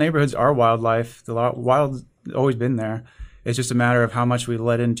 all neighborhoods are wildlife. The wild's always been there. It's just a matter of how much we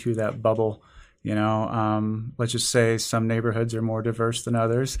let into that bubble. Let's just say some neighborhoods are more diverse than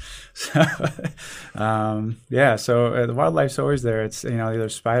others. So the wildlife's always there. It's, either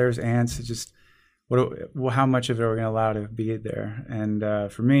spiders, ants, it's just how much of it are we going to allow to be there?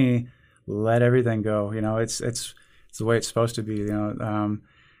 And for me, let everything go. It's the way it's supposed to be.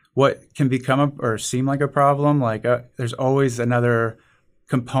 What can become or seem like a problem, like there's always another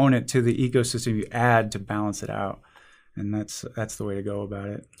component to the ecosystem you add to balance it out. And that's the way to go about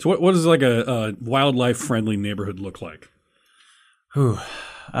it. So what does like a wildlife friendly neighborhood look like?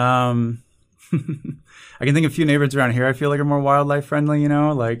 I can think of a few neighborhoods around here I feel like are more wildlife friendly,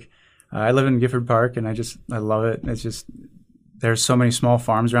 like I live in Gifford Park, and I love it. It's just, there's so many small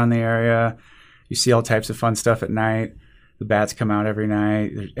farms around the area. You see all types of fun stuff at night. The bats come out every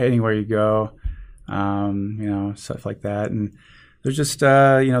night. Anywhere you go, stuff like that. And there's just,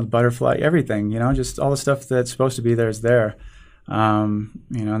 the butterfly, everything, just all the stuff that's supposed to be there is there. And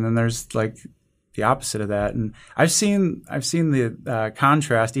then there's like the opposite of that. And I've seen the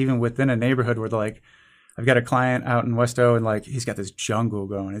contrast even within a neighborhood where I've got a client out in Westo, and like he's got this jungle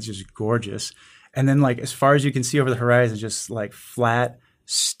going. It's just gorgeous. And then like as far as you can see over the horizon, just like flat,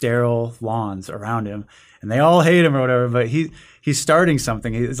 sterile lawns around him. And they all hate him or whatever, but he's starting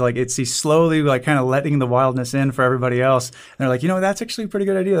something. He's slowly like kind of letting the wildness in for everybody else. And they're like, that's actually a pretty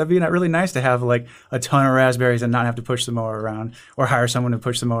good idea. That'd be really nice to have like a ton of raspberries and not have to push the mower around, or hire someone to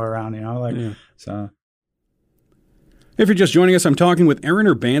push the mower around, so. If you're just joining us, I'm talking with Aaron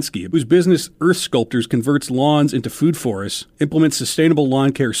Urbanski, whose business Earth Sculptors converts lawns into food forests, implements sustainable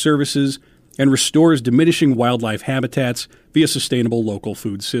lawn care services, and restores diminishing wildlife habitats via sustainable local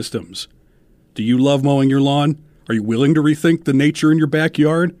food systems. Do you love mowing your lawn? Are you willing to rethink the nature in your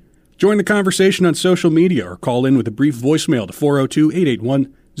backyard? Join the conversation on social media or call in with a brief voicemail to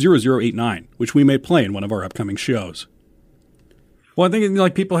 402-881-0089, which we may play in one of our upcoming shows. Well, I think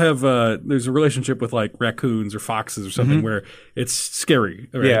like people have there's a relationship with like raccoons or foxes or something where it's scary,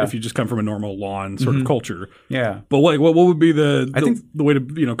 right? If you just come from a normal lawn sort of culture. Yeah. But what would be the way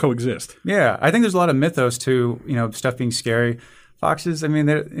to coexist? Yeah, I think there's a lot of mythos to stuff being scary. Foxes, I mean,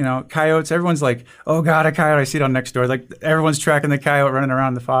 coyotes. Everyone's like, oh God, a coyote! I see it on Nextdoor. Like everyone's tracking the coyote running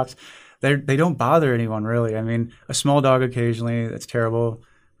around the fox. They don't bother anyone really. I mean, a small dog occasionally, that's terrible.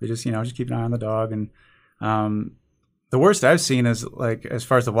 They just keep an eye on the dog. And the worst I've seen is like as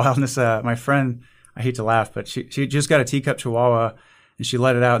far as the wildness. My friend, I hate to laugh, but she just got a teacup Chihuahua, and she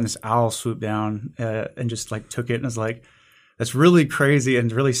let it out, and this owl swooped down and just like took it, and was like, that's really crazy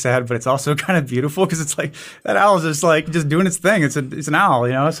and really sad, but it's also kind of beautiful because it's like that owl is just like just doing its thing. It's an owl,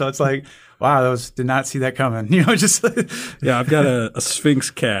 you know. So it's like, wow, did not see that coming, you know. Just yeah, I've got a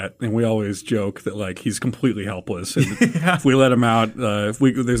Sphinx cat, and we always joke that like he's completely helpless. And if we let him out,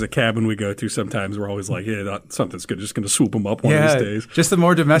 there's a cabin we go to sometimes, we're always like, yeah, something's just going to swoop him up one of these days. Just the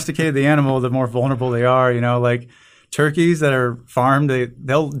more domesticated the animal, the more vulnerable they are, you know, like. Turkeys that are farmed,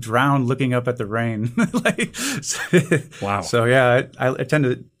 they'll drown looking up at the rain. Wow. So yeah, I tend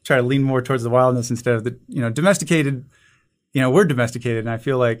to try to lean more towards the wildness instead of the, you know, domesticated. You know, we're domesticated, and I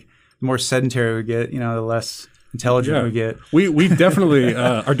feel like the more sedentary we get, you know, the less intelligent we get. We definitely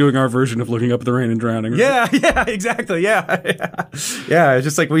are doing our version of looking up at the rain and drowning. Right? Yeah, exactly. Yeah. It's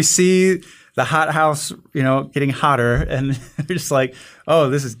just like we see the hothouse, you know, getting hotter, and we're just like, oh,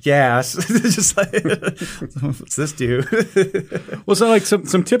 this is gas. It's just like, what's this do? Well, so like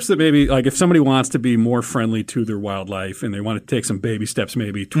some tips that maybe like if somebody wants to be more friendly to their wildlife and they want to take some baby steps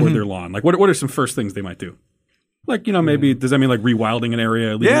maybe toward their lawn, like what are some first things they might do? Like, you know, maybe does that mean like rewilding an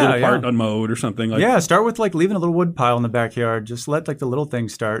area, leaving a little part unmowed or something? Like, start with like leaving a little wood pile in the backyard. Just let like the little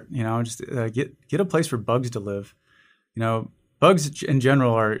things start. You know, just get a place for bugs to live. You know, bugs in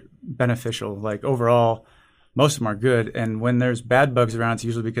general are beneficial. Like overall, most of them are good. And when there's bad bugs around, it's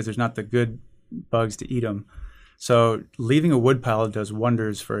usually because there's not the good bugs to eat them. So leaving a wood pile does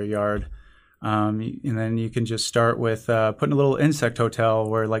wonders for a yard. And then you can just start with putting a little insect hotel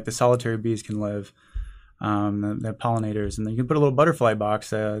where like the solitary bees can live. The pollinators, and then you can put a little butterfly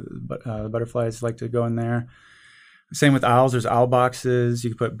box. Butterflies like to go in there. Same with owls. There's owl boxes. You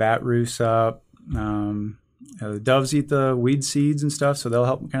can put bat roosts up. The doves eat the weed seeds and stuff, so they'll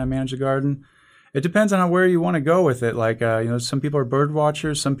help kind of manage the garden. It depends on where you want to go with it. Like, you know, some people are bird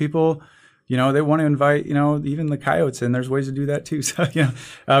watchers. Some people, you know, they want to invite, you know, even the coyotes in. There's ways to do that too. So, you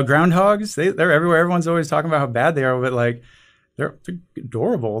know, groundhogs, they're everywhere. Everyone's always talking about how bad they are, but like, they're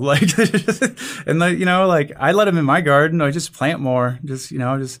adorable. Like, and like, you know, like I let them in my garden. I just plant more. Just, you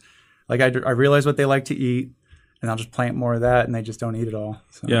know, just like I realize what they like to eat, and I'll just plant more of that, and they just don't eat it all.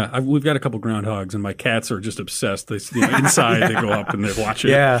 So. Yeah, we've got a couple groundhogs, and my cats are just obsessed. They, you know, inside they go up and they watch it.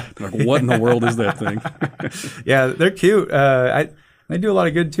 Yeah, they're like, what in the world is that thing? Yeah, they're cute. They do a lot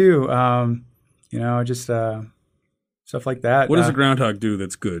of good too. You know, just stuff like that. What does a groundhog do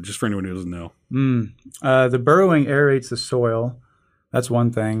that's good? Just for anyone who doesn't know. The burrowing aerates the soil. That's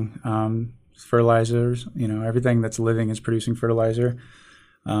one thing. Fertilizers, you know, everything that's living is producing fertilizer.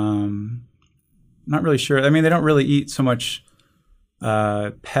 Not really sure. I mean, they don't really eat so much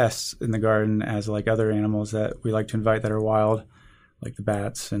pests in the garden as like other animals that we like to invite that are wild, like the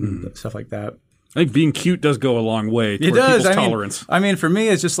bats and stuff like that. I think being cute does go a long way toward people's tolerance. I mean, for me,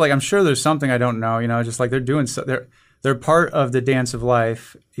 it's just like I'm sure there's something I don't know. You know, just like they're doing they're part of the dance of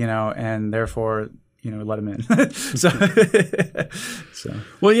life. You know, and therefore, you know, let them in. So.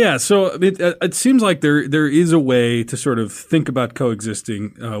 Well, yeah. So it seems like there is a way to sort of think about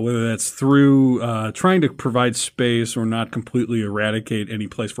coexisting, whether that's through trying to provide space or not completely eradicate any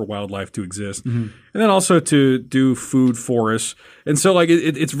place for wildlife to exist, and then also to do food forests. And so, like,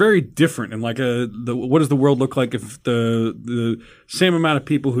 it's very different. And like, what does the world look like if the same amount of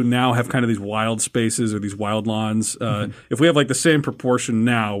people who now have kind of these wild spaces or these wild lawns, if we have like the same proportion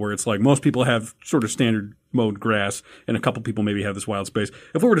now, where it's like most people have sort of standard mowed grass and a couple people maybe have this wild space.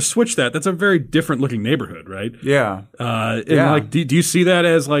 If we were to switch that, that's a very different looking neighborhood, right? Yeah. Like, do you see that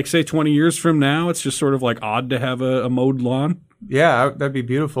as like, say, 20 years from now, it's just sort of like odd to have a mowed lawn? Yeah, that'd be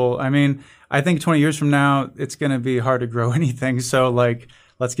beautiful. I mean, I think 20 years from now, it's going to be hard to grow anything. So like,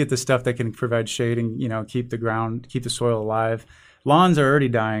 let's get the stuff that can provide shade and, you know, keep the soil alive. Lawns are already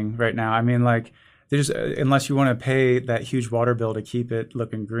dying right now. I mean, like, unless you want to pay that huge water bill to keep it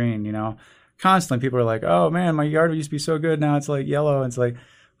looking green, you know. Constantly people are like, oh man, my yard used to be so good, now it's like yellow. And it's like,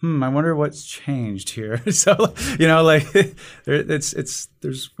 I wonder what's changed here. So, you know, like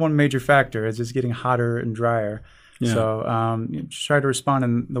there's one major factor. It's just getting hotter and drier. Yeah. So try to respond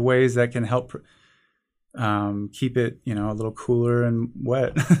in the ways that can help keep it, you know, a little cooler and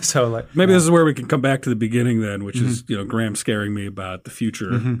wet. So like maybe this is where we can come back to the beginning then, which is, you know, Graham scaring me about the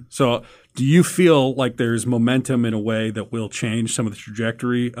future. So do you feel like there's momentum in a way that will change some of the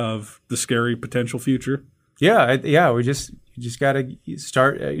trajectory of the scary potential future? Yeah. We just got to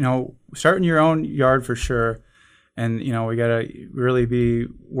start, you know, start in your own yard for sure. And, you know, we got to really be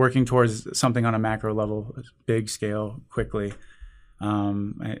working towards something on a macro level, big scale, quickly. I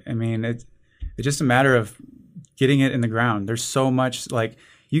mean, it's just a matter of getting it in the ground. There's so much, like,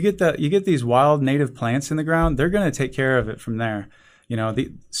 you get these wild native plants in the ground, they're going to take care of it from there.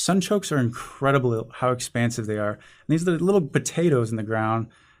 The sunchokes are incredible how expansive they are. And these are the little potatoes in the ground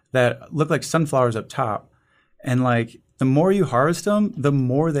that look like sunflowers up top. And like the more you harvest them, the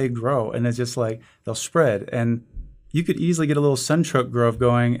more they grow. And it's just like they'll spread. And you could easily get a little sunchoke grove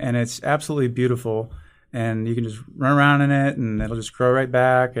going, and it's absolutely beautiful. And you can just run around in it, and it'll just grow right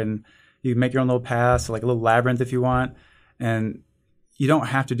back. And you can make your own little paths, like a little labyrinth if you want. And you don't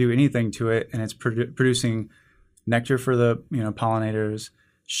have to do anything to it. And it's producing nectar for the pollinators,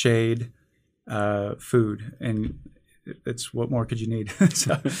 shade, food, and it's what more could you need?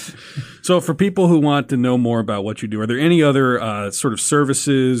 So for people who want to know more about what you do, are there any other sort of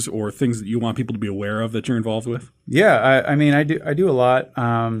services or things that you want people to be aware of that you're involved with? Yeah, I do a lot.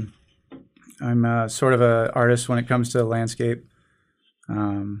 I'm sort of an artist when it comes to landscape.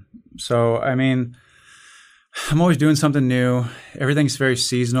 So I'm always doing something new. Everything's very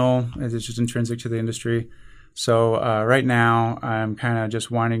seasonal. It's just intrinsic to the industry. So right now, I'm kind of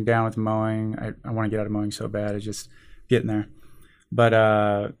just winding down with mowing. I want to get out of mowing so bad. It's just getting there. But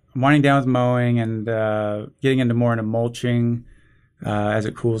I'm winding down with mowing and getting into mulching as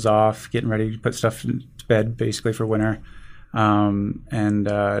it cools off, getting ready to put stuff to bed basically for winter. And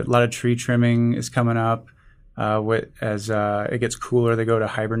a lot of tree trimming is coming up. As it gets cooler, they go to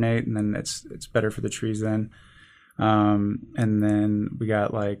hibernate, and then it's better for the trees then. And then we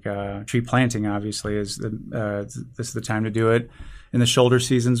got tree planting. Obviously, this is the time to do it in the shoulder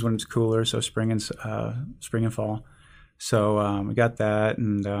seasons when it's cooler. So spring and fall. So we got that,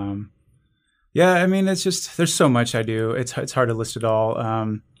 and it's just there's so much I do. It's hard to list it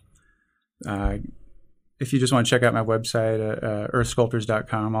all. If you just want to check out my website,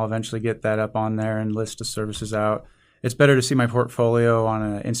 earthsculptors.com, I'll eventually get that up on there and list the services out. It's better to see my portfolio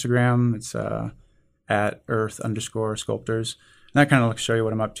on Instagram. It's at earth_sculptors. And that kind of show you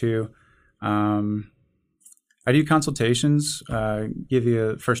what I'm up to. I do consultations, give you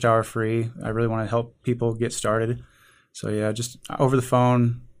a first hour free. I really want to help people get started. So yeah, just over the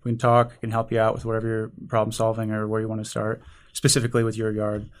phone, we can talk, I can help you out with whatever you're problem solving or where you want to start, specifically with your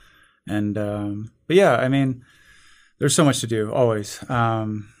yard. And, but yeah, there's so much to do always.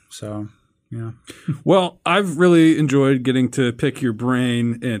 So yeah. Well, I've really enjoyed getting to pick your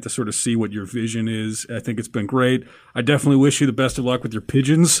brain and to sort of see what your vision is. I think it's been great. I definitely wish you the best of luck with your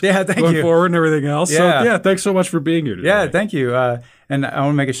pigeons. Yeah, thank going you. forward and everything else. Yeah. So yeah, thanks so much for being here today. Yeah, thank you. And I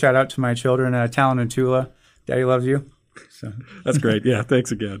want to make a shout out to my children, Talon and Tula. Daddy loves you. So that's great. Yeah,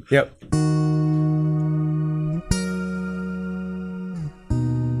 thanks again. Yep.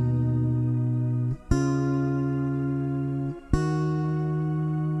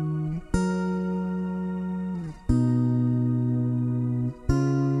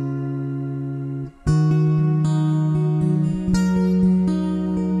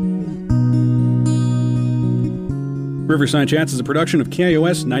 Riverside Chats is a production of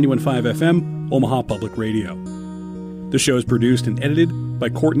KIOS 91.5 FM, Omaha Public Radio. The show is produced and edited by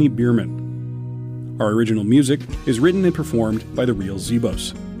Courtney Bierman. Our original music is written and performed by the Real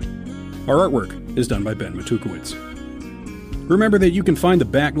Zebos. Our artwork is done by Ben Matukowicz. Remember that you can find the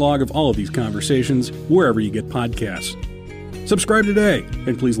backlog of all of these conversations wherever you get podcasts. Subscribe today,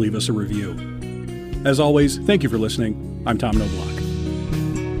 and please leave us a review. As always, thank you for listening. I'm Tom Noblock.